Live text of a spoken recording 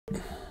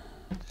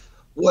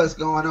What's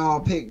going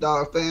on, Pick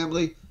Dawgz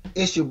family?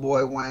 It's your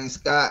boy Wayne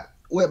Scott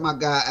with my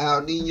guy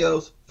Al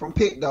Ninos from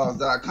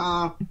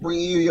Pickdawgz.com,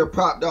 bringing you your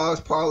Prop Dogs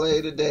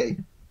parlay today.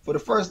 For the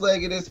first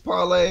leg of this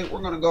parlay,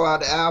 we're going to go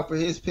out to Al for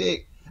his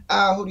pick.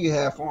 Al, who do you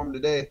have for him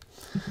today?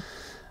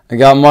 I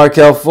got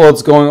Markelle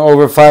Fultz going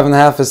over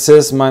 5.5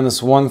 assists,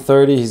 minus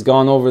 130. He's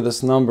gone over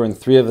this number in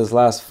 3 of his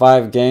last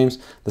 5 games.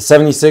 The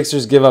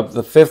 76ers give up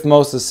the 5th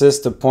most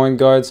assists to point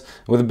guards.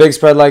 With a big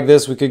spread like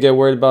this, we could get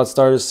worried about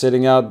starters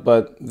sitting out,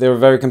 but they were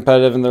very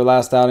competitive in their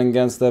last outing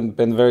against them.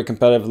 Been very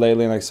competitive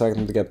lately, and I expect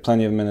them to get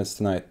plenty of minutes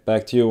tonight.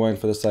 Back to you, Wayne,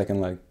 for the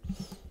second leg.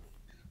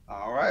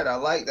 All right, I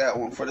like that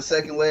one. For the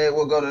second leg,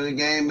 we'll go to the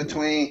game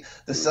between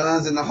the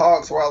Suns and the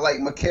Hawks, where I like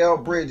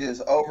Mikal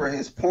Bridges over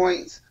his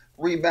points,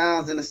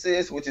 rebounds, and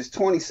assists, which is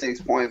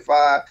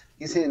 26.5.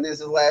 He's hitting this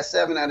his last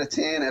 7 out of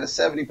 10 at a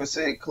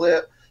 70%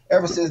 clip.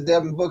 Ever since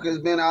Devin Booker's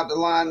been out the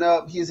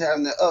lineup, he's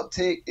having an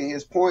uptick in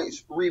his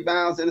points,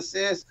 rebounds, and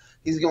assists.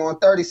 He's going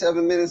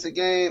 37 minutes a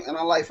game, and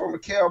I like for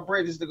Mikal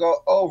Bridges to go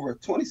over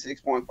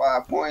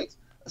 26.5 points,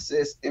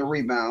 assists, and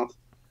rebounds.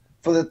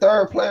 For the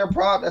third player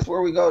prop, that's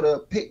where we go to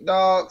Pick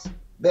Dawgz,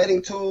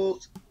 betting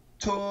tools,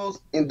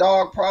 and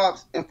dog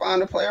props, and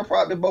find a player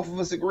prop that both of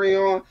us agree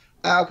on.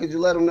 Al, could you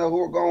let them know who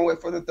we're going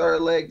with for the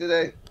third leg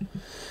today?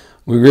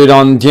 We agreed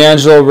on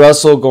D'Angelo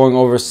Russell going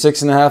over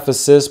 6.5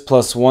 assists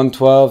plus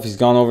 112. He's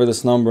gone over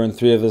this number in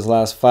 3 of his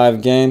last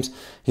 5 games.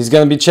 He's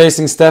going to be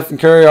chasing Stephen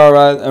Curry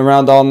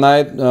around all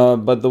night,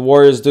 but the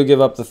Warriors do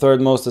give up the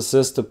 3rd most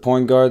assists to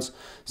point guards.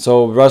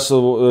 So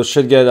Russell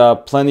should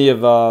get plenty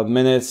of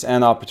minutes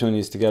and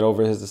opportunities to get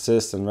over his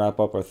assists and wrap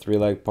up our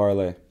 3-leg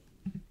parlay.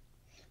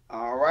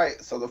 All right,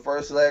 so the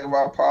first leg of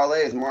our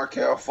parlay is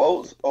Markelle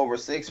Fultz over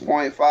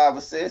 6.5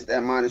 assists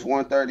at minus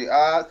 130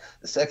 odds.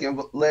 The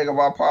second leg of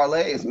our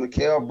parlay is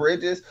Mikal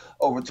Bridges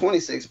over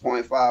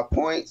 26.5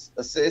 points,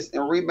 assists,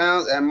 and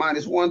rebounds at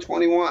minus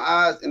 121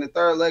 odds. And the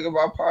third leg of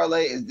our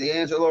parlay is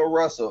D'Angelo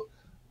Russell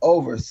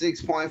over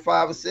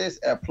 6.5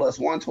 assists at plus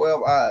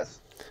 112 odds.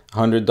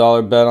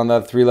 $100 bet on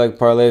that 3-leg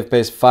parlay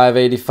pays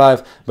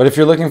 $5.85. But if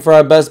you're looking for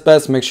our best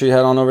bets, make sure you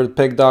head on over to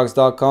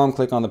pickdawgz.com.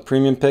 Click on the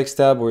Premium Picks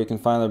tab where you can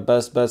find our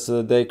best bets of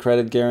the day,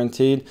 credit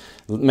guaranteed.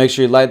 Make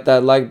sure you light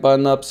that like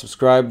button up,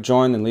 subscribe,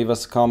 join, and leave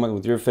us a comment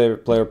with your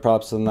favorite player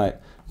props of the night.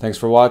 Thanks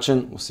for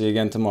watching. We'll see you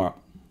again tomorrow.